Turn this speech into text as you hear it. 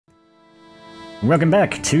Welcome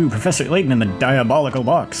back to Professor Layton in the Diabolical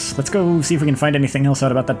box. Let's go see if we can find anything else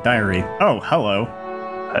out about that diary. Oh, hello.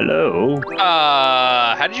 Hello.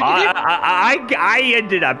 How did you get here? I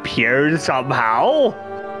ended up here somehow.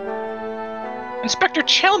 Inspector,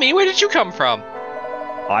 tell me, where did you come from?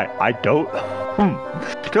 I don't...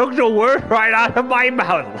 Took the word right out of my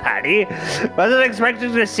mouth, laddie. Wasn't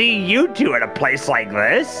expecting to see you two in a place like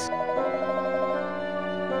this.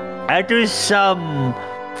 After some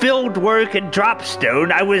field work and dropstone,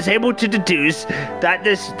 I was able to deduce that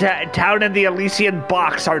this town and the Elysian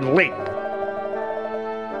box are linked.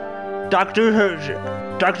 Dr.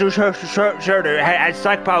 Schroeder has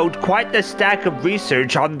stockpiled quite the stack of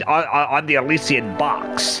research on the Elysian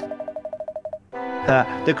box.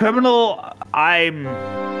 The criminal I'm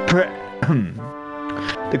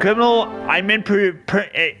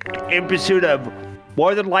in pursuit of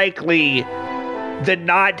more than likely than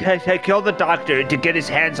not to kill the doctor to get his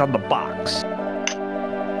hands on the box.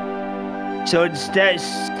 So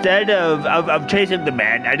instead of chasing the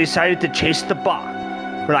man, I decided to chase the box.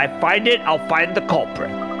 When I find it, I'll find the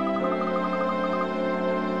culprit.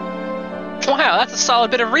 Wow, that's a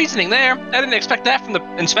solid bit of reasoning there. I didn't expect that from the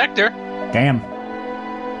inspector. Damn.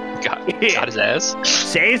 Got his ass.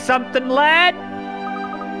 Say something, lad?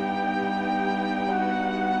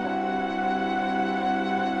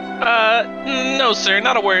 No, sir,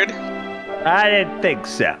 not a word. I didn't think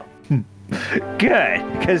so.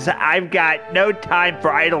 Good, because I've got no time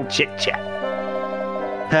for idle chit-chat.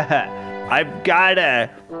 I've got a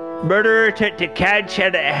murderer to catch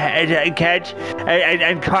and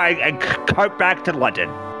cart back to London.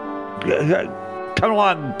 Come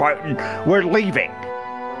along, Barton. We're leaving.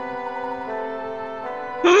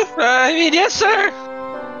 Yes, sir.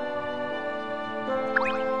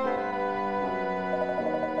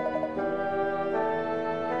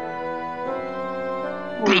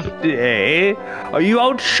 Hey, are you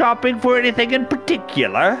out shopping for anything in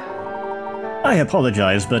particular? I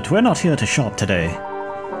apologize, but we're not here to shop today.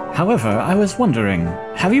 However, I was wondering,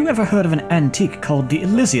 have you ever heard of an antique called the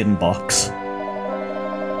Elysian box?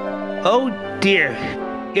 Oh dear,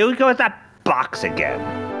 here we go with that box again.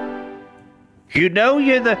 You know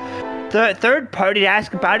you're the third party to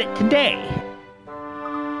ask about it today.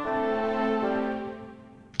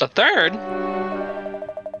 The third?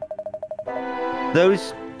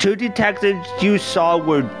 Those two detectives you saw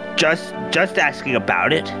were just asking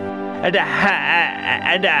about it. And a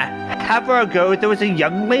half hour ago, there was a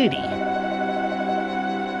young lady.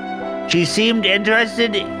 She seemed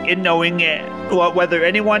interested in knowing whether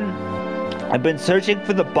anyone had been searching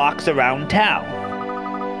for the box around town.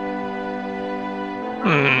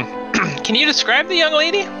 Can you describe the young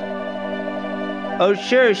lady? Oh,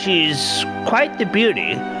 sure, she's quite the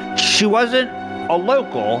beauty. She wasn't a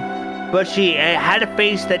local, but she had a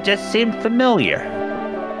face that just seemed familiar.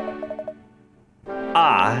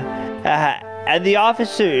 And the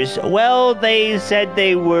officers, well, they said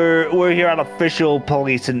they were here on an official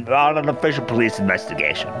police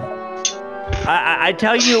investigation. I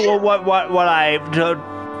tell you what I've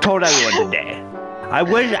told everyone today. I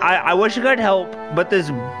wish I could help, but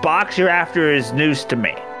this box you're after is news to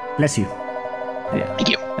me. Bless you. Yeah. Thank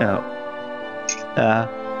you.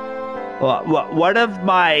 One of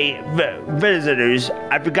my visitors,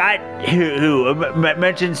 I forgot who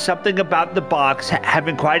mentioned something about the box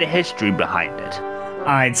having quite a history behind it.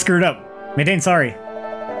 I'd screwed up. Maintain sorry.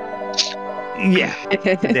 Yeah.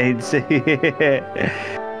 They'd say,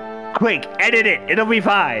 quick, edit it. It'll be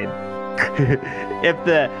fine. If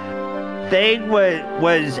the thing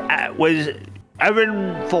was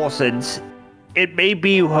Evan Folson's, it may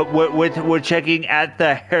be we're checking at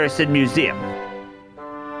the Harrison Museum.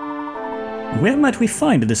 Where might we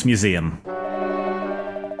find this museum?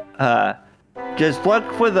 Just look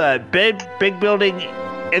for the big building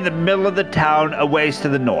in the middle of the town, a ways to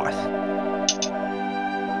the north.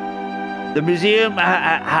 The museum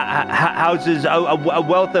houses a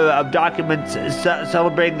wealth of documents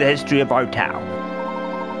celebrating the history of our town.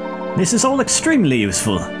 This is all extremely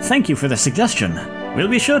useful. Thank you for the suggestion. We'll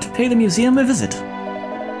be sure to pay the museum a visit.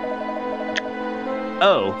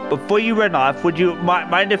 Oh, before you run off, would you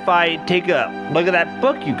mind if I take a look at that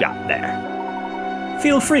book you got there?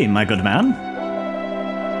 Feel free, my good man.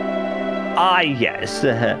 Ah, yes.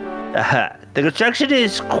 The construction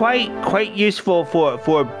is quite useful for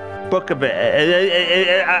a book of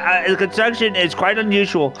it. The construction is quite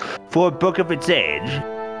unusual for a book of its age.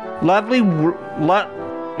 Lovely work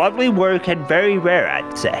and very rare,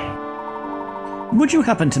 I'd say. Would you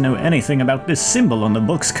happen to know anything about this symbol on the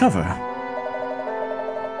book's cover?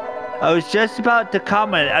 I was just about to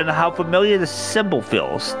comment on how familiar the symbol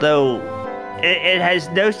feels, though It has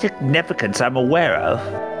no significance I'm aware of.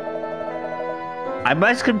 I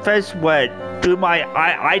must confess what drew my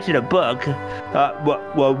eye to the book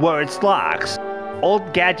were its locks.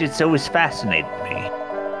 Old gadgets always fascinated me.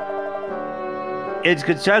 Its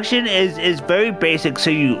construction is very basic,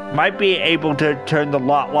 so you might be able to turn the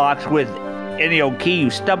locks with any old key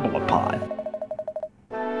you stumble upon.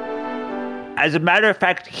 As a matter of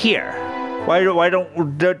fact, here, why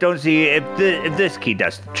don't see if this key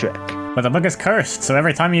does the trick? But the book is cursed, so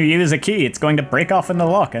every time you use a key, it's going to break off in the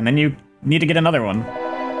lock, and then you need to get another one.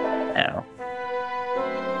 Oh.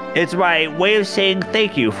 It's my way of saying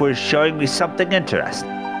thank you for showing me something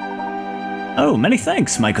interesting. Oh, many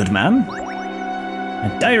thanks, my good man.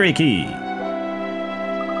 A diary key.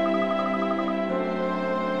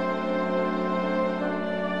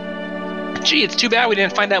 Gee, it's too bad we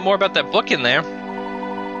didn't find out more about that book in there.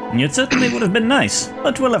 It certainly would have been nice,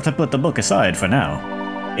 but we'll have to put the book aside for now.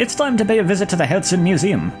 It's time to pay a visit to the Helson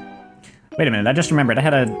Museum. Wait a minute, I just remembered I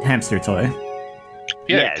had a hamster toy.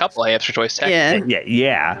 Yeah, a couple of hamster toys, technically.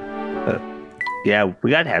 Yeah, we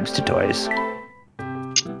got hamster toys.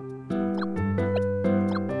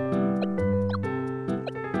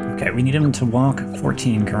 Okay, we need him to walk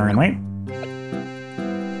 14 currently.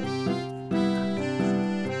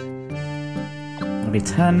 That'll be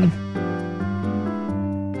 10.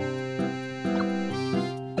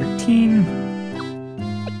 13.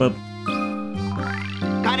 Boop.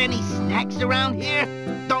 Got any snacks around here?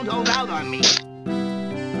 Don't hold out on me.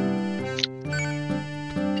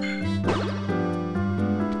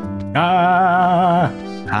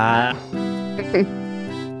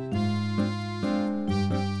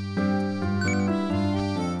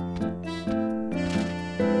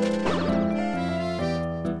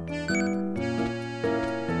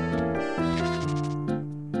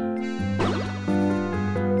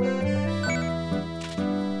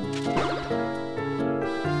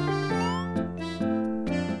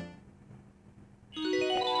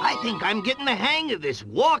 I think I'm getting the hang of this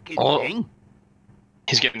walking thing.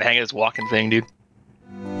 He's getting the hang of this walking thing, dude.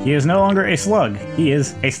 He is no longer a slug. He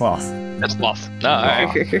is a sloth. That's sloth. No,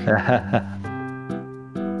 alright.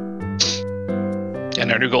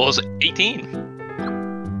 And our new goal is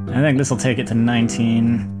 18. I think this will take it to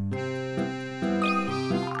 19.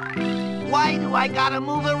 Why do I gotta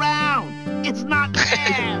move around? It's not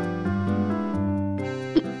fair.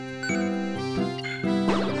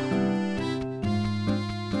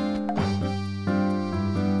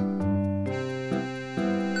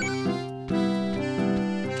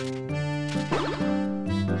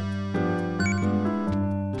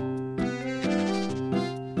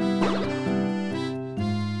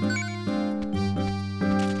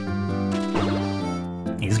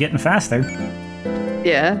 He's getting faster.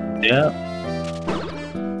 Yeah.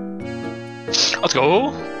 Let's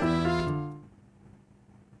go.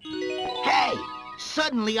 Hey,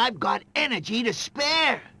 suddenly I've got energy to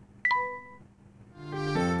spare.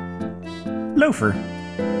 Loafer.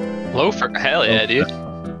 Loafer. Hell yeah, dude.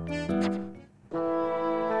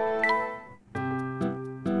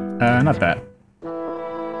 Not that.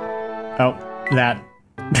 Oh, that.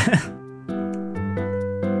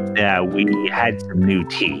 Yeah, we had some new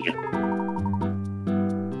tea.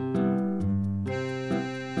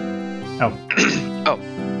 Oh. Oh.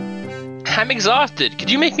 I'm exhausted.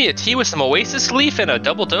 Could you make me a tea with some oasis leaf and a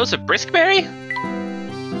double dose of briskberry?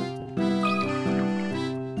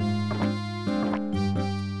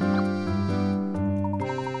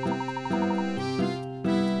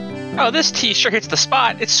 Oh, this tea sure hits the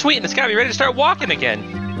spot. It's sweet and it's gotta be ready to start walking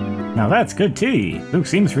again. Now that's good tea. Luke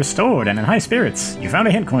seems restored and in high spirits. You found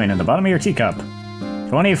a hint coin in the bottom of your teacup.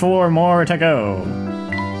 24 more to go.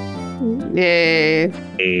 Yay.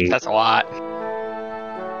 That's a lot.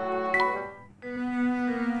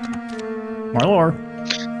 More lore.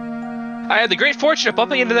 I had the great fortune of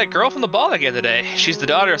bumping into that girl from the ball again today. She's the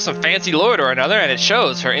daughter of some fancy lord or another, and it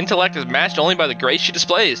shows. Her intellect is matched only by the grace she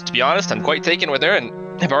displays. To be honest, I'm quite taken with her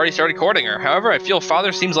and have already started courting her. However, I feel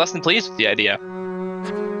father seems less than pleased with the idea.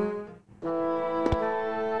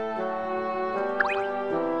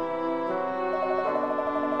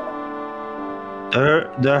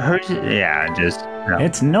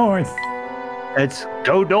 It's north. Let's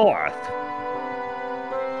go north.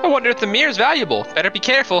 I wonder if the mirror's valuable. Better be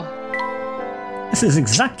careful. This is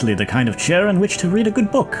exactly the kind of chair in which to read a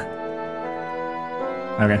good book.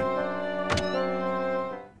 Okay.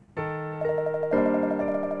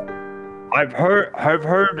 I've heard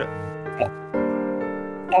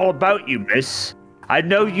all about you, miss. I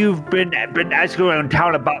know you've been asking around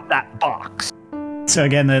town about that box. So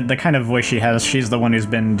again, the kind of voice she has, she's the one who's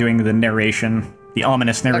been doing the narration, the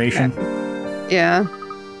ominous narration. Okay. Yeah.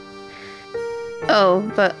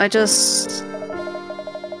 Oh, but I just...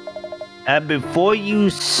 And before you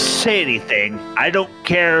say anything, I don't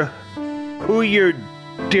care who your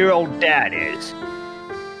dear old dad is.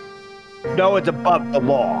 No one's above the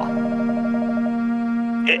law.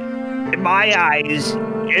 In my eyes,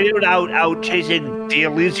 anyone out chasing the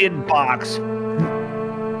Elysian box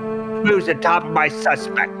moves at the top of my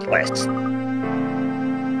suspect list.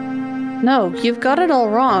 No, you've got it all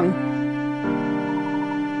wrong.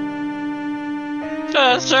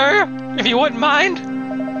 Sir, if you wouldn't mind.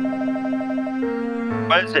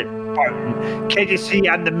 What is it, Barton? Can't you see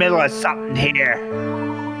I'm in the middle of something here?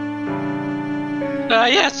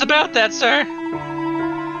 Yes, about that, sir.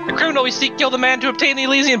 The criminal we seek killed a man to obtain the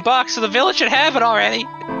Elysian box, so the village should have it already.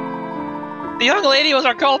 The young lady was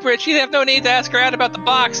our culprit. She'd have no need to ask her out about the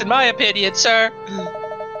box, in my opinion, sir.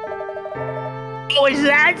 Oh, is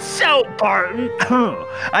that so, Barton?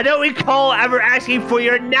 I don't recall ever asking for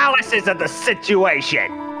your analysis of the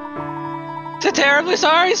situation. Terribly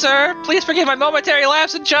sorry, sir. Please forgive my momentary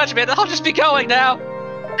lapse in judgment. I'll just be going now.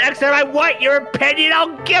 Next time I want your opinion,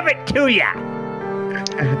 I'll give it to you.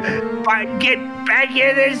 Barton, get back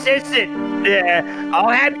here this instant. I'll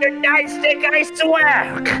have your nightstick, I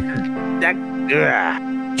swear.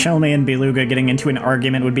 Chelmy and Beluga getting into an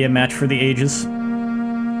argument would be a match for the ages.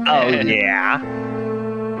 Oh, yeah.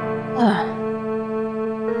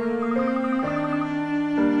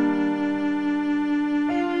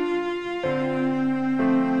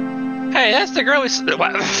 Hey, that's the girl we...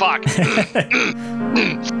 What? Fuck.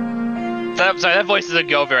 Sorry, that voice doesn't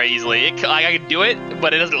go very easily. I can do it,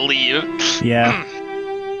 but it doesn't leave. Yeah.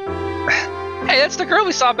 Hey, that's the girl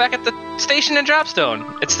we saw back at the station in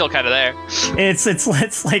Dropstone. It's still kind of there.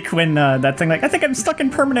 It's like when that thing like, I think I'm stuck in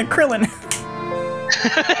permanent Krillin.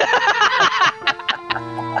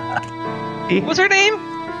 What's her name?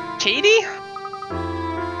 Katie?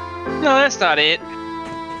 No, that's not it.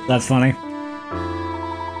 That's funny.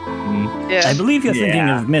 Yeah. I believe you're thinking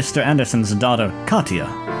of Mr. Anderson's daughter, Katya.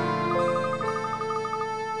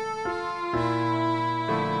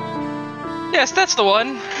 Yes, that's the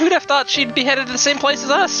one. Who'd have thought she'd be headed to the same place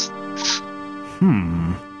as us?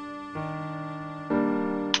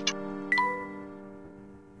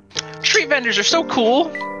 Street vendors are so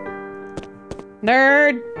cool.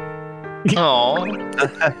 Nerd! Oh.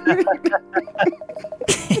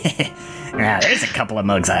 Now, there's a couple of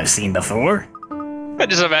mugs I've seen before. I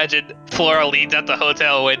just imagine Flora leans out the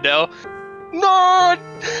hotel window. Nerd!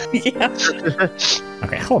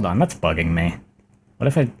 Okay, hold on, that's bugging me. What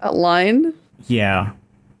if I... That line? Yeah.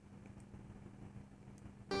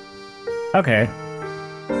 Okay.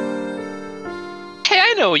 Hey,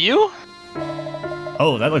 I know you.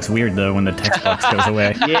 Oh, that looks weird, though, when the text box goes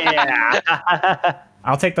away. Yeah.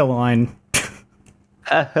 I'll take the line.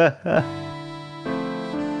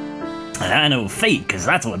 I know Fate, because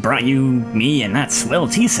that's what brought you, me, and that swell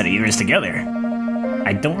tea set of yours together.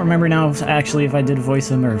 I don't remember now, actually, if I did voice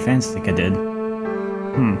him or if Anstca did.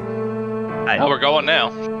 Well, we're going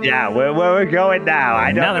now. Yeah, where we're going now.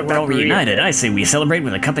 I don't Now that we're all remember reunited, either. I say we celebrate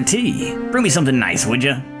with a cup of tea. Bring me something nice, would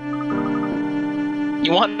ya?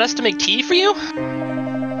 You want us to make tea for you?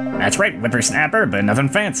 That's right, whippersnapper, but nothing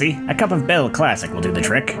fancy. A cup of Bell Classic will do the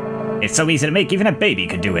trick. It's so easy to make, even a baby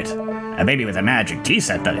could do it. A baby with a magic tea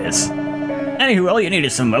set, that is. Anywho, all you need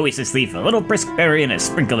is some oasis leaf, a little brisk berry, and a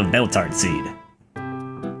sprinkle of bell tart seed.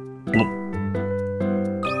 Bloop.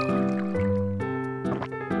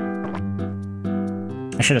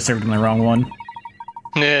 I should have served him the wrong one.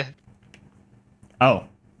 Nah. Oh.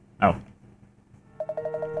 Oh.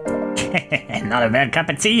 Not a bad cup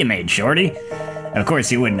of tea you made, Shorty. Of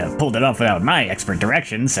course, you wouldn't have pulled it off without my expert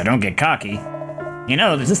direction, so don't get cocky. You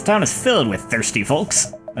know, this town is filled with thirsty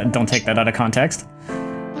folks. Don't take that out of context.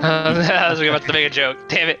 I was about to make a joke.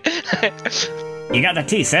 Damn it. You got the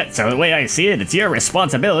tea set, so the way I see it, it's your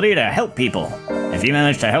responsibility to help people. If you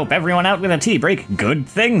manage to help everyone out with a tea break, good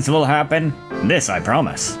things will happen. This I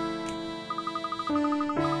promise.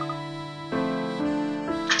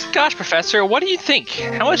 Gosh, Professor, what do you think?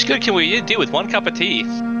 How much good can we do with one cup of tea?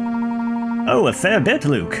 Oh, a fair bit,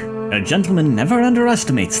 Luke. A gentleman never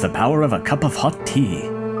underestimates the power of a cup of hot tea.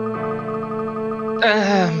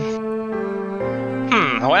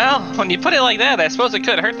 Well, when you put it like that, I suppose it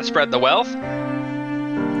could hurt to spread the wealth.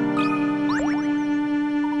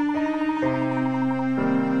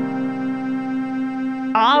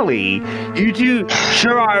 Ollie, you two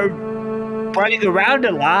sure are running around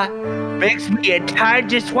a lot. Makes me tired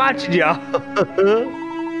just watching y'all.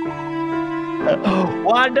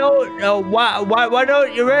 Why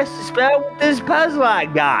don't you rest the spell with this puzzle I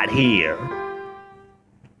got here?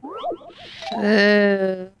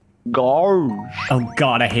 Gosh. Oh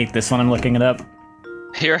god, I hate this one, I'm looking it up.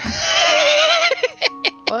 Here.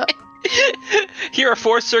 What? Here are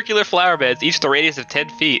 4 circular flower beds, each the radius of 10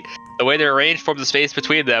 feet. The way they're arranged forms the space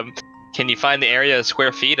between them. Can you find the area of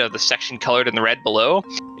square feet of the section colored in the red below?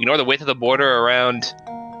 Ignore the width of the border around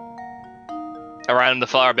the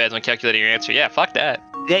flower beds when calculating your answer. Yeah, fuck that.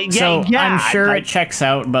 So I'm sure it checks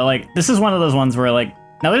out, but like this is one of those ones where like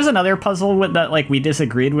now there's another puzzle with that like we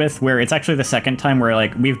disagreed with, where it's actually the second time where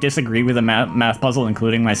like we've disagreed with a math puzzle,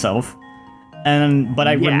 including myself. But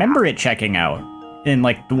I remember it checking out in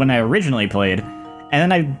like when I originally played, and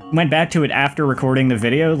then I went back to it after recording the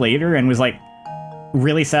video later and was like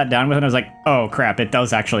really sat down with it and I was like, oh crap, it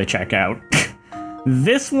does actually check out.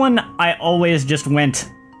 This one I always just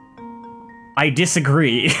went, I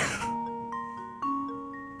disagree.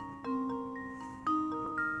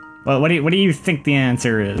 Well, what do you think the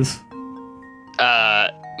answer is?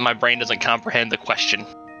 My brain doesn't comprehend the question.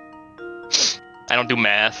 I don't do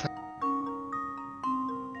math.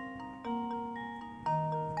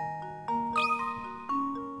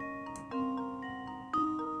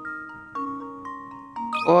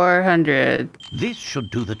 $400. This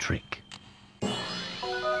should do the trick.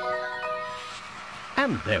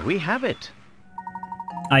 And there we have it.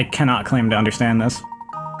 I cannot claim to understand this.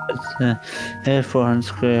 It's 400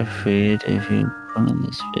 square feet if you put in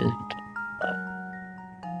this bit.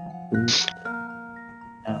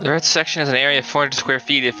 The red section is an area of 400 square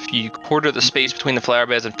feet. If you quarter the space between the flower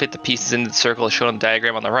beds and fit the pieces into the circle shown on the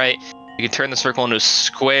diagram on the right, you can turn the circle into a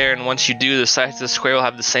square, and once you do, the size of the square will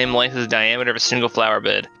have the same length as the diameter of a single flower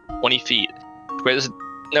bed, 20 feet. Square this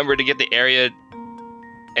number to get the area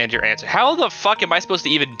and your answer. How the fuck am I supposed to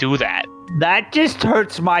even do that? That just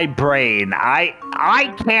hurts my brain. I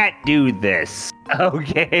can't do this.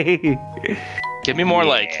 Okay. Give me more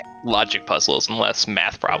like logic puzzles and less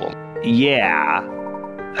math problem. Yeah.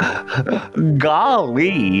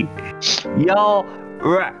 Golly. Y'all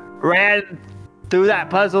ran through that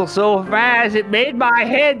puzzle so fast it made my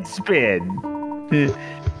head spin.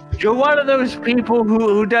 You're one of those people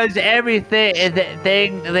who does everything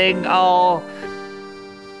thing all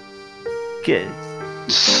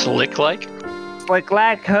Slick like,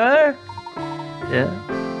 huh?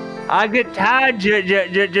 Yeah. I get tired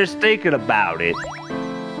just thinking about it.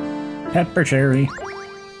 Pepper cherry.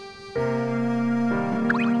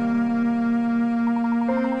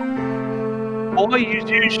 Boy, you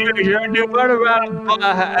run around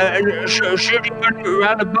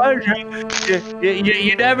the bunch.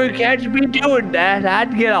 You never catch me doing that.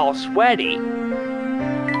 I'd get all sweaty.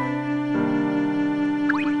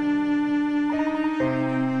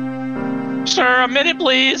 sir, a minute,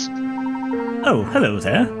 please. Oh, hello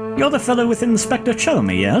there. You're the fellow with Inspector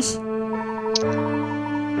Chelmy, yes?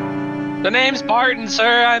 The name's Barton,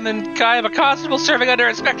 sir. I'm a constable serving under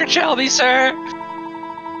Inspector Chelmy, sir.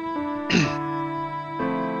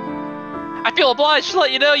 I feel obliged to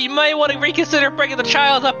let you know you might want to reconsider bringing the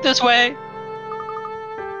child up this way.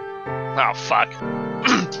 Oh, fuck.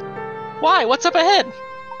 Why? What's up ahead?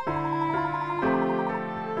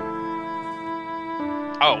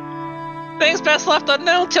 Oh. Things best left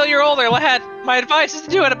unknown till you're older, lad. My advice is to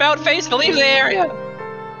do an about-face and leave the area.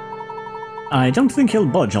 I don't think he'll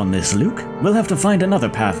budge on this, Luke. We'll have to find another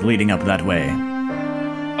path leading up that way.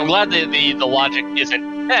 I'm glad the logic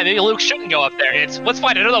isn't, maybe Luke shouldn't go up there. It's, let's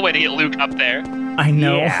find another way to get Luke up there. I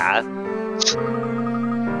know. Yeah.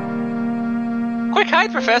 Quick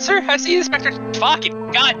hide, Professor. I see Inspector... Fuck it.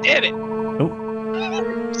 God damn it.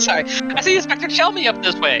 Oh. Sorry. I see Inspector Chelmy up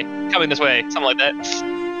this way. Coming this way. Something like that.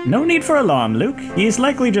 No need for alarm, Luke. He's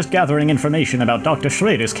likely just gathering information about Dr.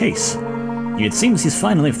 Schrader's case. It seems he's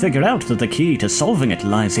finally figured out that the key to solving it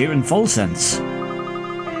lies here in Volsense.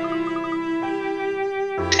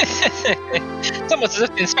 It's almost as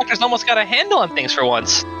if the Inspector's almost got a handle on things for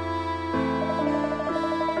once.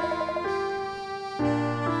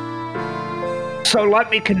 So let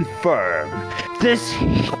me confirm. This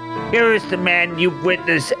here is the man you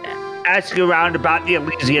witnessed asking around about the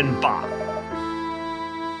Elysian bomb.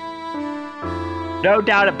 No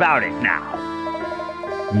doubt about it now.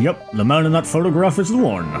 Yep, the man in that photograph is the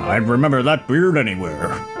one. I'd remember that beard anywhere.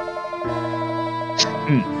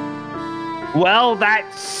 Well, that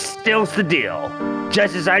stills the deal.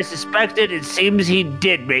 Just as I suspected, it seems he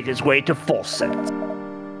did make his way to Volsense.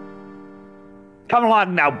 Come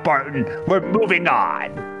along now, Barton. We're moving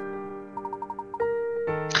on.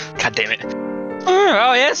 God damn it.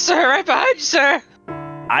 Oh, yes, sir. Right behind you, sir.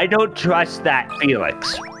 I don't trust that,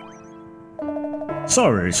 Felix.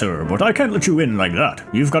 Sorry, sir, but I can't let you in like that.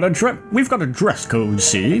 We've got a dress code,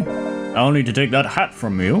 see? I'll need to take that hat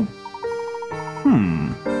from you.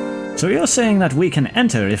 So you're saying that we can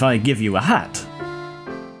enter if I give you a hat?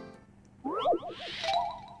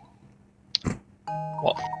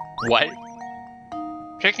 Well, what?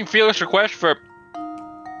 Checking Felix's request for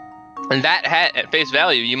that hat at face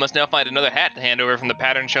value, you must now find another hat to hand over from the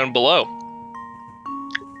pattern shown below.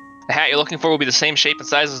 The hat you're looking for will be the same shape and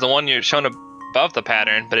size as the one you're shown above the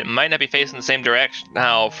pattern, but it might not be facing the same direction.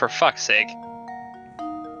 Now, for fuck's sake.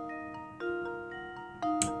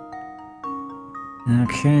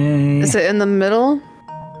 Okay. Is it in the middle?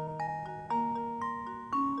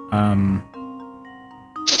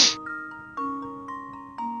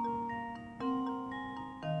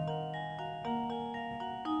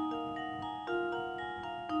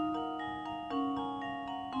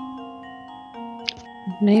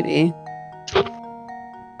 Maybe.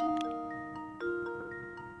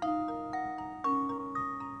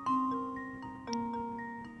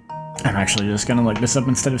 I'm actually just gonna look this up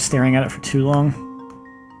instead of staring at it for too long.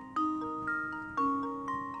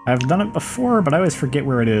 I've done it before, but I always forget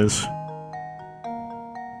where it is.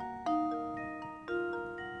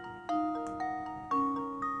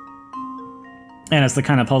 And it's the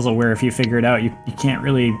kind of puzzle where if you figure it out, you can't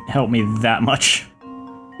really help me that much.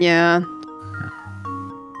 Yeah.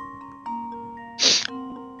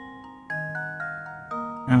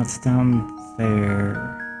 Oh, it's down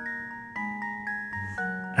there.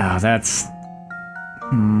 Oh, that's...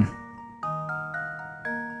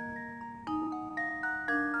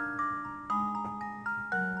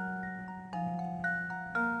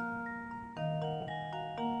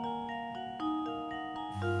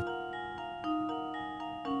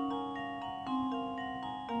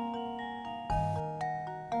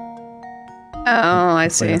 Oh, I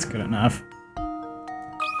Hopefully see. that's good enough.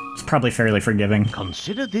 It's probably fairly forgiving.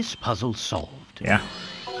 Consider this puzzle solved. Yeah.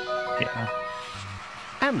 Yeah.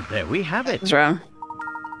 And there we have it. What's wrong?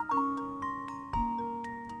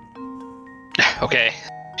 Okay,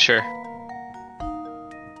 sure.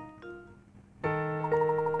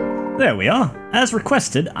 There we are. As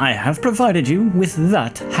requested, I have provided you with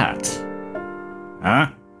that hat.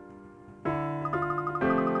 Huh?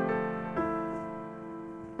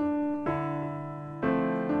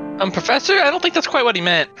 Professor, I don't think that's quite what he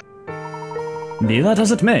meant. Be that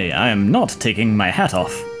as it may, I am not taking my hat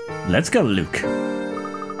off. Let's go, Luke.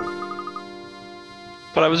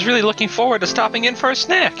 But I was really looking forward to stopping in for a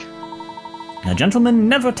snack. A gentleman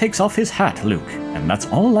never takes off his hat, Luke, and that's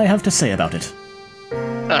all I have to say about it.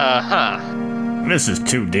 Uh-huh. This is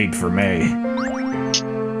too deep for me.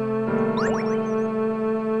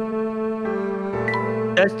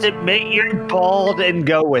 Just admit you're bald and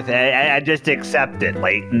go with it. I just accept it,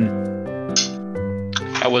 Layton.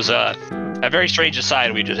 That was a very strange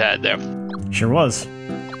aside we just had there. Sure was.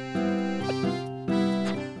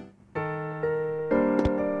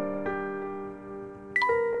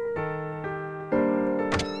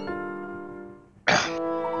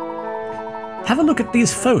 Have a look at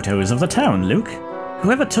these photos of the town, Luke.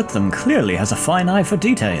 Whoever took them clearly has a fine eye for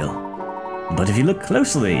detail. But if you look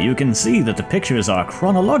closely, you can see that the pictures are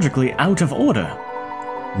chronologically out of order.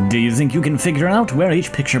 Do you think you can figure out where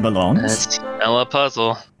each picture belongs? That's a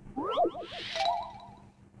puzzle.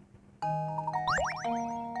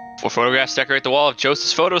 4 photographs decorate the wall of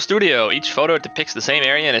Joseph's photo studio. Each photo depicts the same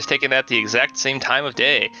area and is taken at the exact same time of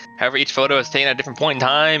day. However, each photo is taken at a different point in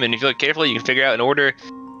time, and if you look carefully, you can figure out the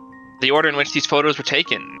order in which these photos were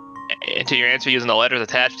taken into your answer using the letters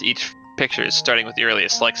attached to each picture, starting with the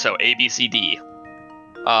earliest, like so, A, B, C, D.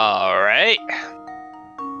 Alright.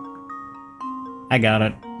 I got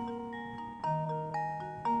it.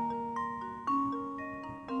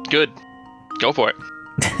 Good. Go for it.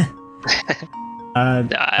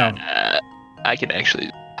 I can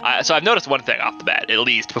actually... so I've noticed one thing off the bat, at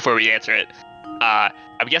least, before we answer it.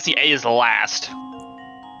 I'm guessing A is the last.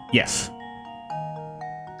 Yes.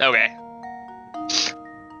 Okay.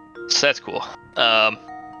 So that's cool.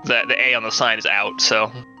 The A on the sign is out,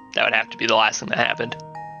 so that would have to be the last thing that happened.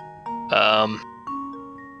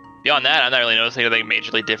 Beyond that, I'm not really noticing anything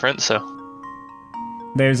majorly different, so...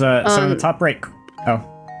 There's a... so in the top right... Oh.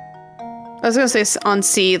 I was gonna say on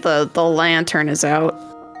C, the lantern is out.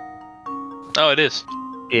 Oh, it is.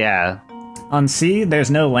 Yeah. On C, there's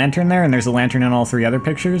no lantern there, and there's a lantern in all 3 other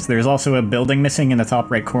pictures. There's also a building missing in the top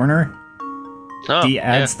right corner. Oh, D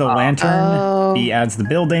adds the lantern, Oh. B adds the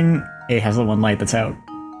building, A has the one light that's out.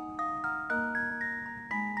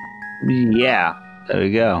 Yeah. There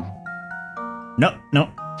we go. No.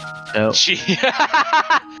 Oh. Gee.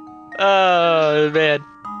 Oh, man.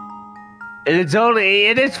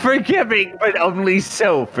 It is forgiving, but only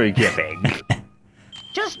so forgiving.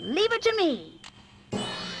 Just leave it to me.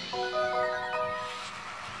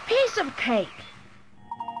 Piece of cake.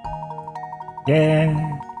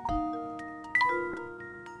 Yeah.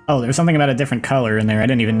 Oh, there's something about a different color in there. I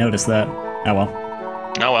didn't even notice that. Oh well.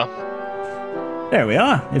 Oh well. There we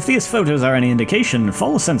are. If these photos are any indication,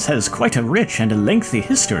 Falsense has quite a rich and a lengthy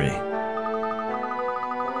history.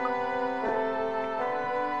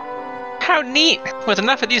 How neat! With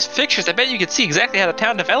enough of these pictures, I bet you could see exactly how the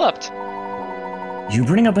town developed. You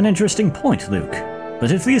bring up an interesting point, Luke.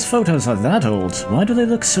 But if these photos are that old, why do they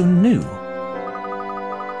look so new?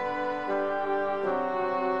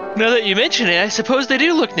 Now that you mention it, I suppose they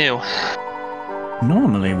do look new.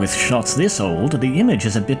 Normally, with shots this old, the image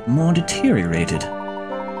is a bit more deteriorated.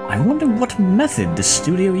 I wonder what method the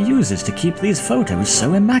studio uses to keep these photos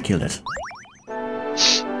so immaculate.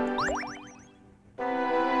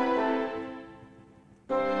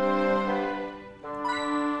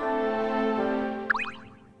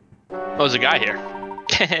 Oh, there's a guy here.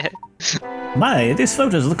 My, these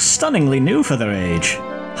photos look stunningly new for their age.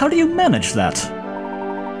 How do you manage that?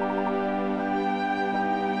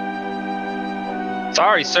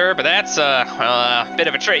 Sorry, sir, but that's a bit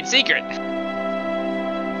of a trade secret.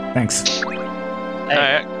 Thanks.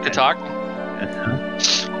 Alright, good talk.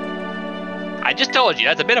 I just told you,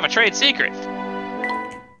 that's a bit of a trade secret.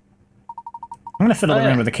 I'm gonna fiddle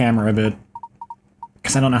around with the camera a bit.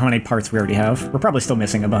 Because I don't know how many parts we already have. We're probably still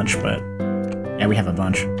missing a bunch, but... yeah, we have a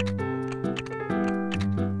bunch.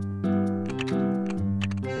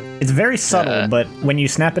 It's very subtle, but when you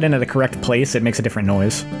snap it into the correct place, it makes a different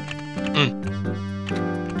noise.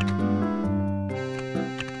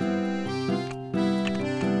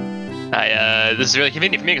 This is really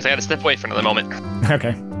convenient for me because I gotta step away for another moment.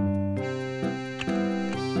 Okay.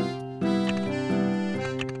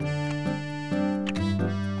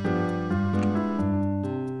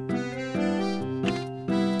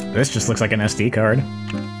 This just looks like an SD card.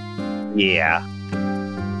 Yeah.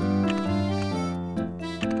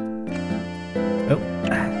 Oh.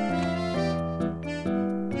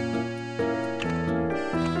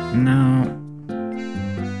 No.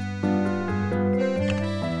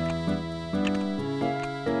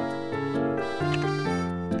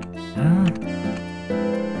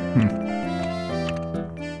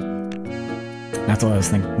 That's what I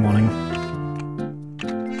was wanting.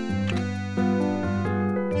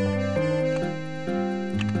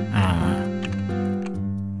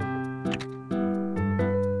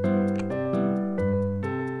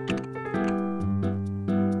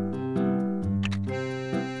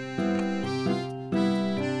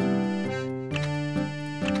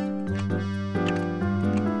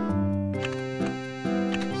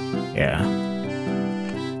 Yeah.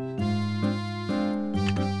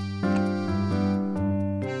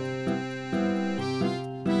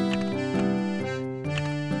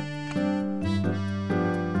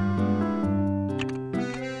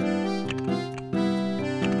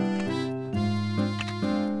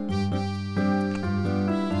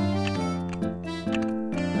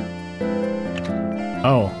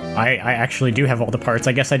 Oh, I actually do have all the parts.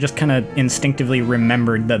 I guess I just kind of instinctively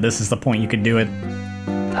remembered that this is the point you could do it.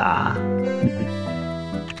 Ah.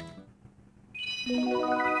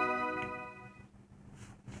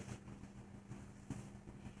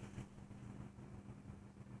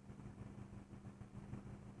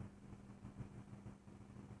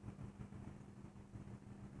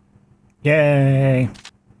 Yay!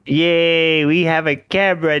 Yay, we have a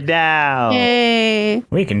camera now. Yay!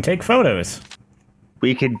 We can take photos.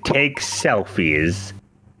 We can take selfies.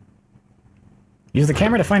 Use the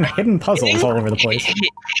camera to find hidden puzzles all over the place.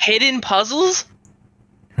 Hidden puzzles?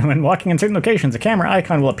 When walking in certain locations, a camera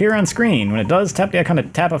icon will appear on screen. When it does, tap the icon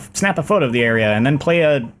to snap a photo of the area, and then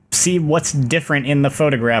see what's different in the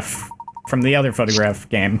photograph from the other photograph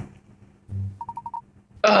game.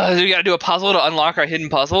 We gotta do a puzzle to unlock our hidden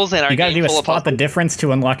puzzles, and our You gotta game do a full of spot the difference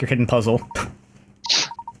to unlock your hidden puzzle.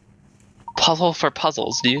 Puzzle for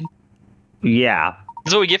puzzles, dude. Yeah.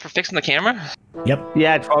 This is what we get for fixing the camera? Yep.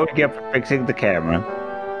 Yeah, it's what we get for fixing the camera.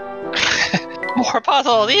 More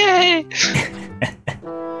puzzles, yay!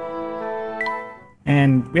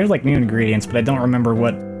 And we have like new ingredients, but I don't remember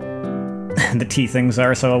what the tea things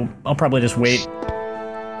are, so I'll probably just wait.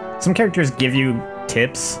 Some characters give you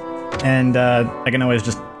tips, and I can always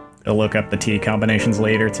just look up the tea combinations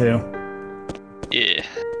later too. Yeah.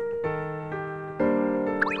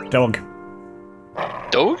 Dog.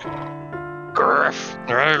 Dog? Gruff.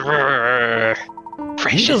 He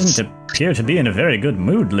Precious. doesn't appear to be in a very good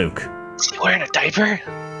mood, Luke. Is he wearing a diaper?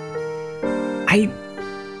 I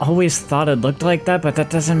always thought it looked like that, but that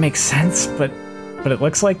doesn't make sense, but it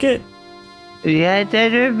looks like it. Yeah,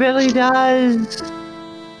 it really does.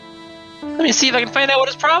 Let me see if I can find out what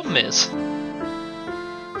his problem is.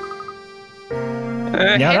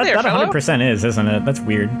 Yeah, hey there, that fellow. 100% is, isn't it? That's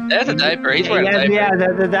weird. That's a diaper. He's wearing a diaper. Yeah,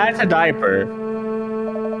 that's a diaper.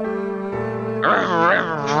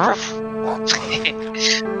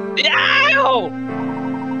 Ow!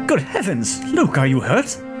 Good heavens! Luke, are you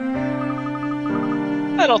hurt?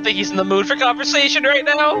 I don't think he's in the mood for conversation right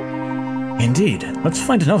now. Indeed. Let's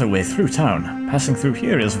find another way through town. Passing through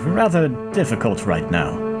here is rather difficult right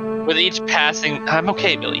now. With each passing... I'm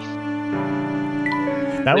okay, Billy.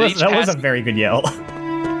 That was a very good yell.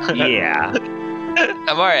 Yeah. I'm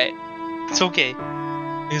alright. It's okay.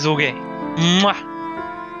 It's okay. Mwah.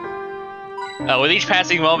 With each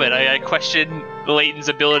passing moment, I question Layton's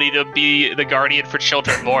ability to be the guardian for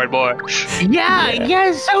children more and more.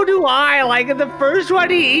 Yeah, so do I. Like, in the first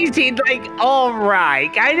one, he seemed like,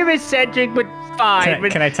 alright, kind of eccentric, but fine.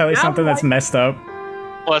 Can I tell you something that's messed up?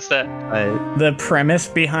 What's that? The premise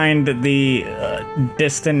behind the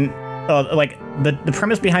distant... the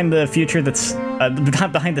premise behind the future that's...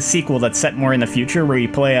 behind the sequel that's set more in the future, where you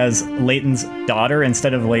play as Layton's daughter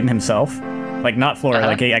instead of Layton himself. Like, not Flora,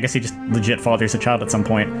 like, I guess he just legit fathers a child at some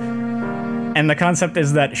point. And the concept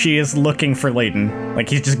is that she is looking for Layton. Like,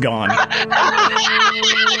 he's just gone. This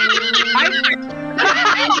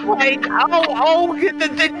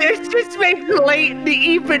just makes Layton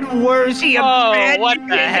even worse. He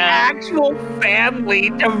abandoned his actual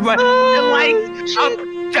family to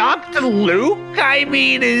abduct Luke? I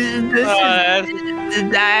mean, and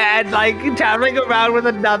traveling around with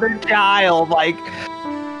another child, like...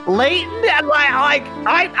 Layton,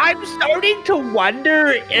 I'm starting to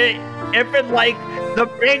wonder if in, like, the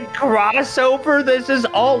big crossover this is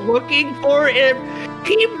all looking for, if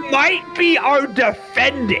he might be our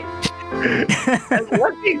defendant.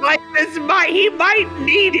 Looking like he might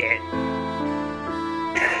need it.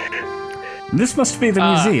 This must be the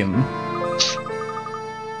museum.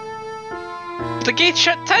 The gate's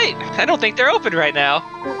shut tight. I don't think they're open right now.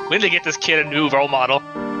 We need to get this kid a new role model.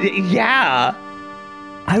 Yeah.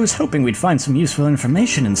 I was hoping we'd find some useful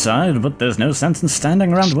information inside, but there's no sense in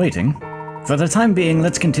standing around waiting. For the time being,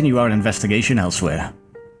 let's continue our investigation elsewhere.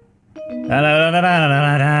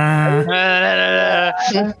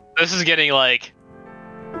 This is getting like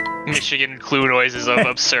Michigan clue noises of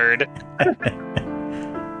absurd. But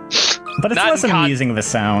it's less amusing of a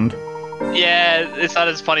sound. Yeah, it's not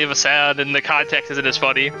as funny of a sound, and the context isn't as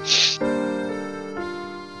funny.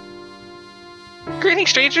 Greetings,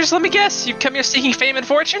 strangers. Let me guess, you've come here seeking fame and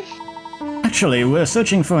fortune? Actually, we're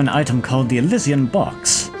searching for an item called the Elysian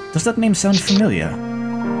Box. Does that name sound familiar?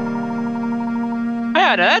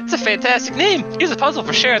 Yeah, that's a fantastic name. Here's a puzzle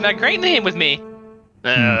for sharing that great name with me.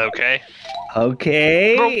 Okay.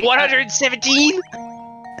 Okay. For 117?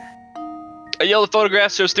 A yellow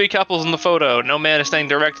photograph shows 3 couples in the photo. No man is standing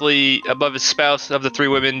directly above his spouse. Of the 3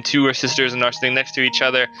 women, 2 are sisters and are sitting next to each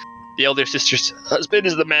other. The elder sister's husband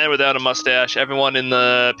is the man without a mustache. Everyone in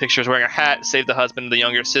the picture is wearing a hat, save the husband of the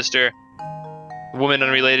younger sister. The woman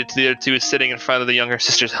unrelated to the other 2 is sitting in front of the younger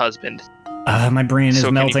sister's husband. My brain is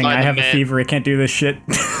melting. I have a fever. I can't do this shit.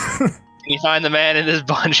 Can you find the man in this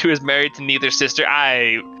bunch who is married to neither sister?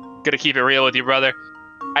 I gotta keep it real with you, brother.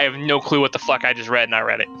 I have no clue what the fuck I just read, and I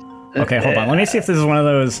read it. Okay, hold on. Let me see if this is one of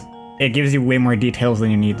those... It gives you way more details than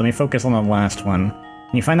you need. Let me focus on the last one.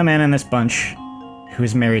 Can you find the man in this bunch who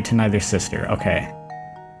is married to neither sister? Okay.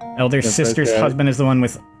 Elder sister's husband is the one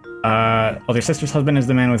with... Elder sister's husband is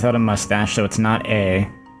the man without a mustache, so it's not A.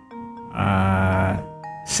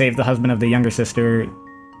 Save the husband of the younger sister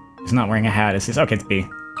is not wearing a hat. It's just... Okay, it's B.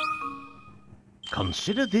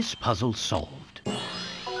 Consider this puzzle solved.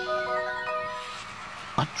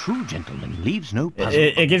 A true gentleman leaves no puzzle.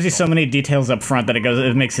 It gives you so many details up front that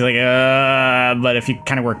it makes you like, but if you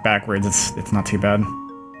kind of work backwards, it's not too bad.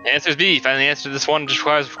 The answer is B. Find the answer to this one just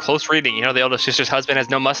requires close reading. You know the older sister's husband has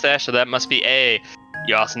no mustache, so that must be A.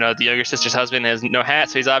 You also know that the younger sister's husband has no hat,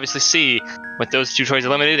 so he's obviously C. With those 2 choices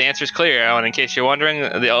eliminated, the answer is clear. And in case you're wondering,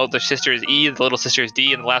 the older sister is E, the little sister is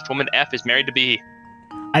D, and the last woman, F, is married to B.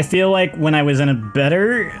 I feel like when I was in a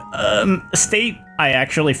better state, I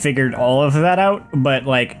actually figured all of that out, but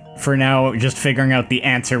like, for now, just figuring out the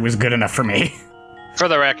answer was good enough for me. For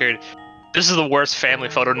the record, this is the worst family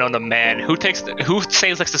photo known to man. Who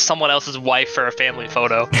saves next to someone else's wife for a family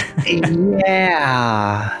photo?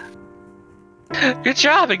 Yeah. Good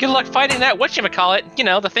job, and good luck finding that whatchamacallit, you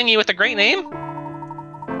know, the thingy with the great name.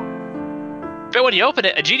 But when you open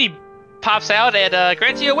it, a genie pops out and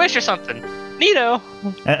grants you a wish or something. Neato.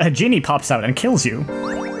 A genie pops out and kills you.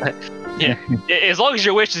 Yeah, as long as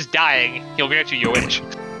your wish is dying, he'll grant you your wish.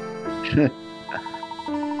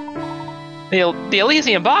 The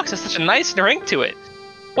Elysian Box has such a nice ring to it.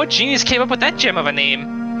 What genius came up with that gem of a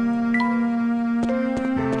name?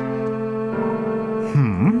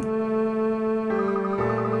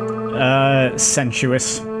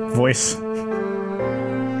 Sensuous voice.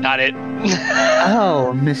 Not it.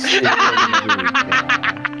 Oh, Mr.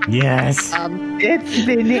 Yes. It's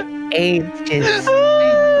been ages.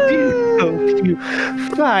 I do hope you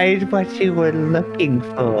find what you were looking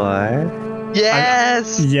for.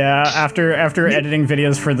 Yes. Yeah, after editing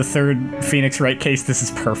videos for the third Phoenix Wright case, this is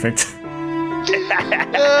perfect.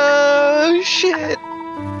 Oh shit.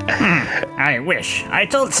 I wish. I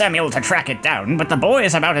told Samuel to track it down, but the boy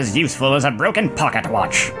is about as useful as a broken pocket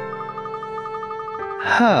watch.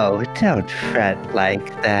 Oh, don't fret like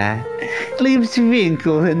that. Leaves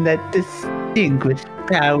wrinkle in that distinguished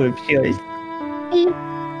brow of yours.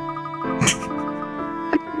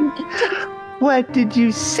 What did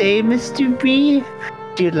you say, Mr. B?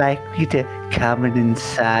 Would you like me to come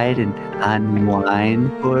inside and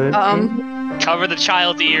unwind for a bit? Cover the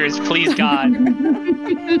child's ears, please, God.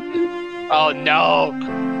 Oh no.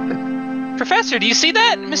 Professor, do you see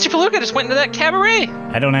that? Mr. Palooka just went into that cabaret.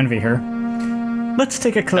 I don't envy her. Let's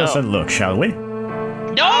take a closer look, shall we?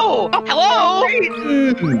 No! Hello!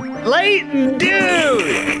 Layton, dude!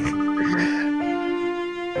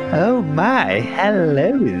 Oh my,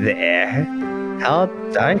 hello there. All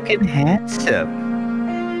dark and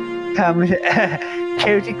handsome.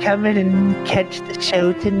 Care to come in and catch the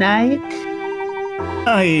show tonight?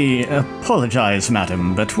 I apologize,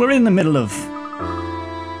 madam, but we're in the middle of...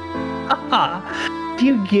 Ah,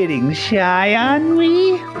 you getting shy on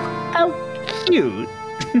me? How cute.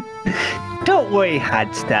 Don't worry,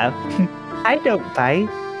 hot stuff. I don't bite.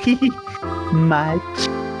 Much.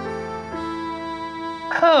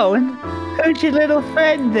 Oh, and who's your little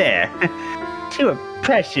friend there? You're a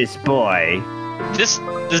precious boy. This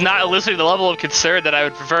does not elicit the level of concern that I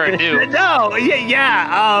would prefer it do. No,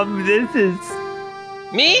 this is...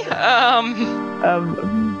 Me?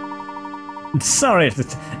 Sorry,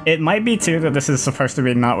 it might be too that this is supposed to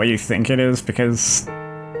be not what you think it is, because...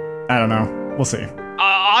 I don't know. We'll see.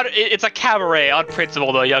 It's a cabaret. On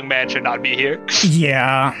principle, though, a young man should not be here.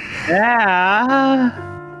 Yeah. Yeah.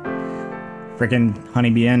 Frickin'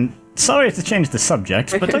 Honeybee Inn. Sorry to change the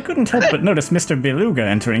subject, but I couldn't help but notice Mr. Beluga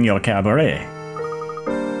entering your cabaret.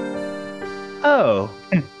 Oh,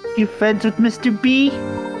 you friends with Mr. B?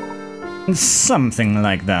 Something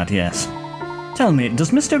like that, yes. Tell me,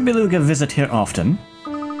 does Mr. Beluga visit here often?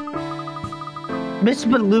 Miss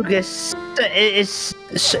Beluga is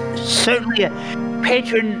certainly a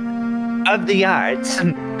patron of the arts,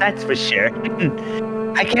 that's for sure.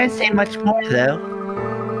 I can't say much more, though.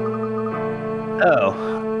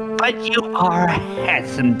 Oh, but you are a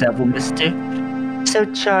handsome double, mister. So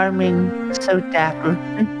charming, so dapper,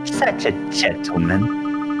 such a gentleman.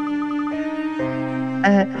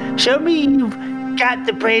 Show me you've got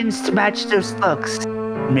the brains to match those looks.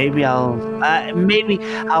 Maybe I'll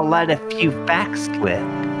let a few facts slip.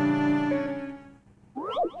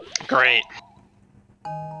 Great.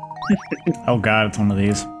 Oh god, it's one of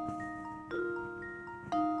these.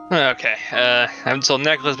 Okay, I haven't sold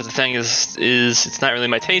necklace, but the thing is it's not really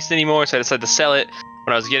my taste anymore, so I decided to sell it.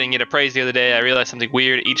 When I was getting it appraised the other day, I realized something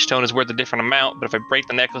weird. Each stone is worth a different amount, but if I break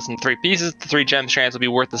the necklace into 3 pieces, the 3 gem strands will be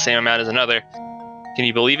worth the same amount as another. Can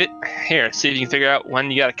you believe it? Here, see if you can figure out when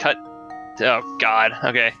you gotta cut. Oh god,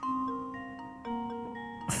 okay.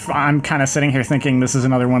 I'm kind of sitting here thinking this is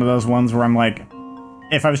another one of those ones where I'm like,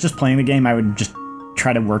 if I was just playing the game, I would just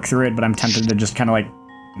try to work through it, but I'm tempted to just kind of like,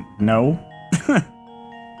 no.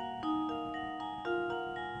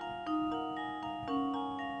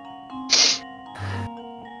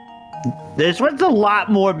 This one's a lot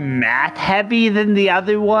more math heavy than the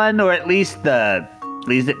other one, or at least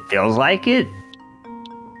it feels like it.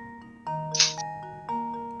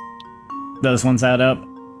 Those ones add up.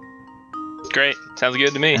 Great, sounds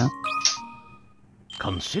good to me. Yeah.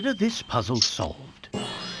 Consider this puzzle solved.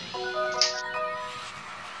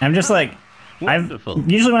 I'm just like, Wonderful.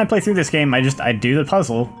 usually when I play through this game, I do the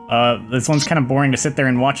puzzle. This one's kind of boring to sit there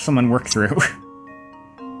and watch someone work through.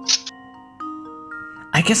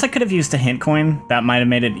 I guess I could have used a hint coin. That might have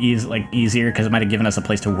made it easier, because it might have given us a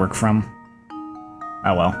place to work from.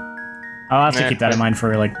 Oh well. I'll have to keep that in mind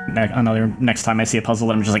for like next time I see a puzzle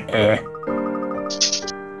that I'm just like, eh.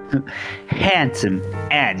 Handsome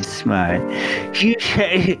and smart.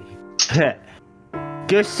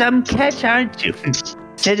 You're some catch, aren't you?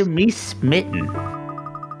 Instead of me smitten.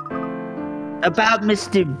 About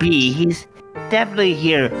Mr. B, he's definitely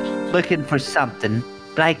here looking for something,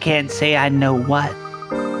 but I can't say I know what.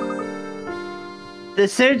 The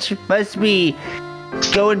search must be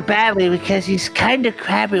going badly because he's kind of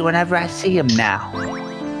crabby whenever I see him now.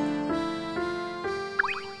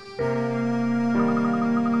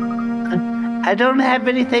 I don't have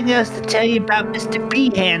anything else to tell you about Mr.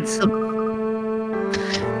 B, handsome.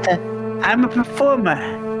 I'm a performer.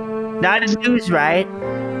 Not a news, right?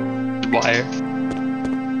 Wire.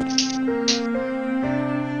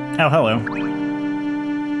 Oh, hello.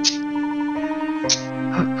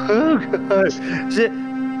 Oh, God.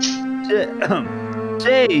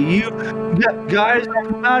 Say, you guys are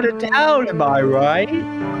from out of town, am I right?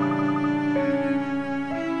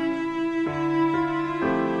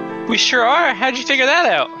 We sure are. How'd you figure that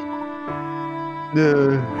out?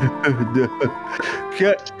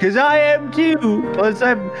 Cause I am too. Plus,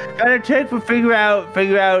 I'm gotta check for figure out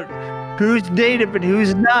who's native and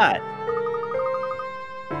who's not.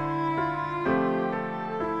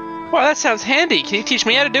 Well, that sounds handy. Can you teach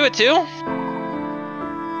me how to do it too?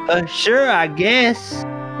 Sure, I guess,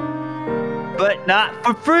 but not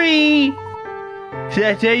for free. Should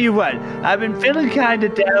I tell you what? I've been feeling kind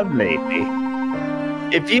of down lately.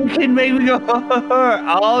 If you can make me go,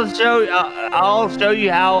 I'll show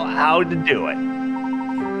you how to do it.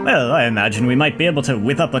 Well, I imagine we might be able to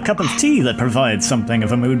whip up a cup of tea that provides something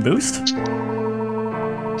of a mood boost.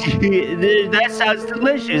 That sounds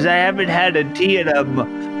delicious. I haven't had a tea in a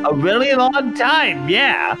really long time.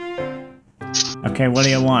 Yeah. Okay, what do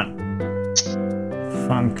you want?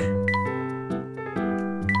 Funk.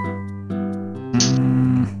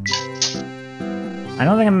 I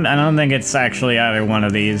don't think it's actually either one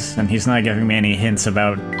of these, and he's not giving me any hints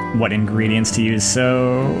about what ingredients to use,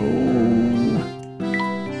 so...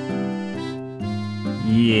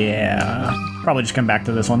 yeah... probably just come back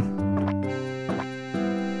to this one.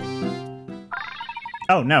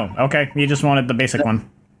 Oh, no. Okay, you just wanted the basic one.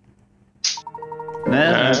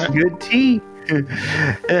 That's good tea.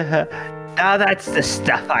 Now that's the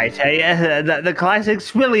stuff, I tell you. The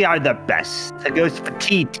classics really are the best. It goes for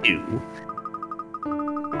tea, too.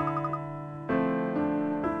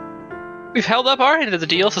 We've held up our end of the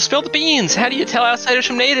deal, so spill the beans. How do you tell outsiders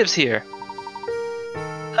from natives here?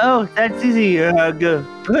 Oh, that's easy. Good.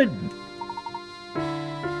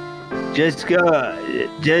 Just go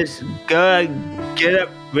get up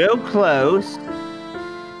real close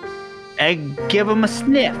and give them a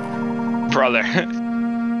sniff. Brother.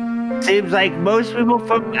 Seems like most people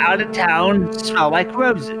from out of town smell like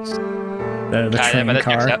roses. The train that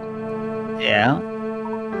checks car. out. Yeah.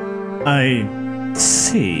 I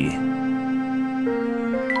see.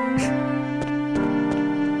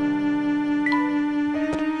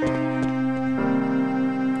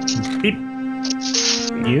 Beep.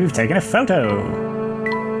 You've taken a photo.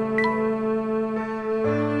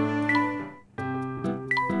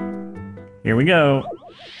 Here we go.